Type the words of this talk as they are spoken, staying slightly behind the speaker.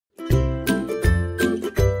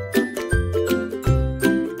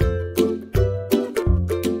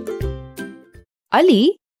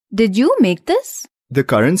Ali, did you make this? The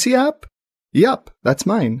currency app? Yup, that's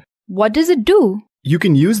mine. What does it do? You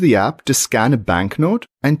can use the app to scan a banknote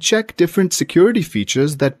and check different security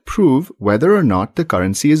features that prove whether or not the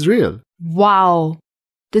currency is real. Wow!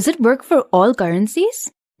 Does it work for all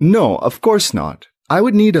currencies? No, of course not. I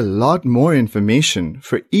would need a lot more information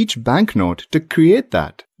for each banknote to create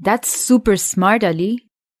that. That's super smart, Ali.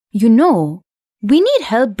 You know, we need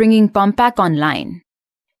help bringing PomPak online.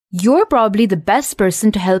 You're probably the best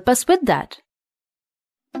person to help us with that.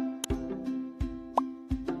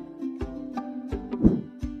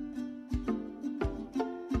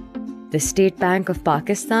 The State Bank of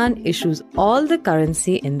Pakistan issues all the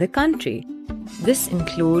currency in the country. This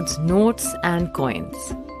includes notes and coins.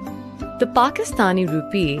 The Pakistani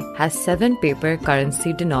rupee has 7 paper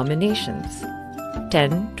currency denominations: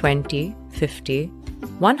 10, 20, 50,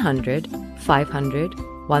 100, 500,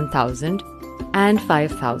 1000, and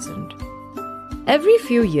 5000. Every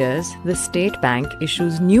few years, the State Bank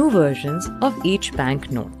issues new versions of each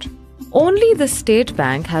banknote. Only the State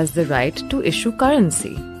Bank has the right to issue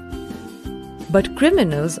currency. But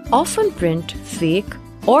criminals often print fake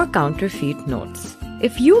or counterfeit notes.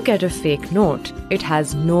 If you get a fake note, it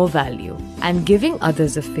has no value, and giving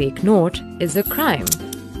others a fake note is a crime.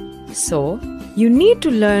 So, you need to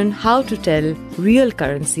learn how to tell real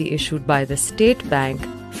currency issued by the State Bank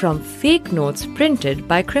from fake notes printed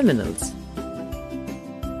by criminals.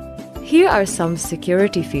 Here are some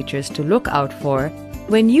security features to look out for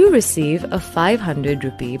when you receive a 500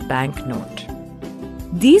 rupee banknote.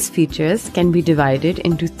 These features can be divided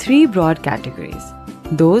into 3 broad categories: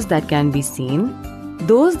 those that can be seen,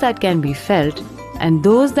 those that can be felt, and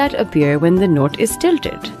those that appear when the note is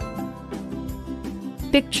tilted.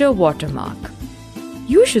 Picture watermark.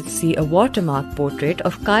 You should see a watermark portrait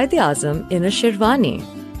of Quaid-e-Azam in a sherwani.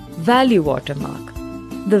 Value watermark.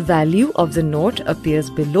 The value of the note appears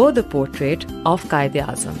below the portrait of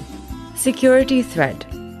Quaid-e-Azam. Security thread.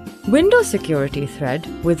 Window security thread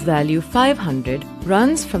with value 500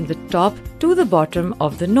 runs from the top to the bottom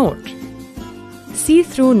of the note.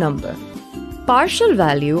 See-through number. Partial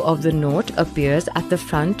value of the note appears at the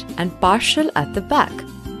front and partial at the back,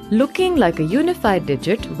 looking like a unified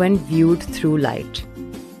digit when viewed through light.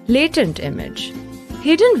 Latent image.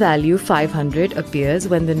 Hidden value 500 appears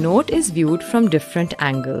when the note is viewed from different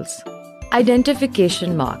angles.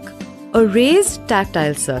 Identification mark. A raised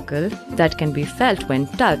tactile circle that can be felt when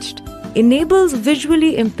touched enables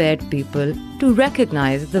visually impaired people to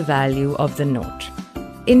recognize the value of the note.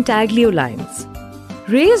 Intaglio lines.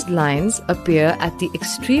 Raised lines appear at the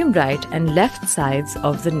extreme right and left sides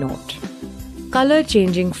of the note. Color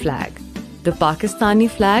changing flag. The Pakistani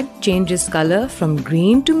flag changes color from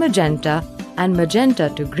green to magenta and magenta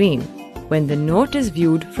to green when the note is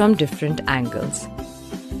viewed from different angles.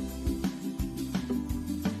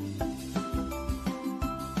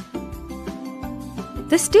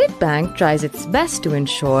 The State Bank tries its best to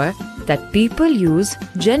ensure that people use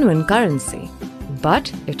genuine currency.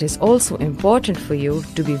 But it is also important for you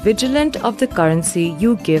to be vigilant of the currency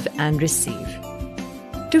you give and receive.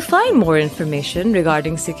 To find more information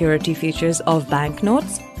regarding security features of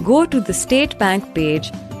banknotes, go to the State Bank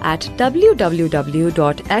page at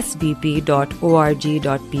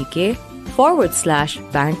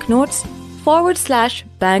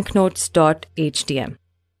www.sbp.org.pk/banknotes/banknotes.htm.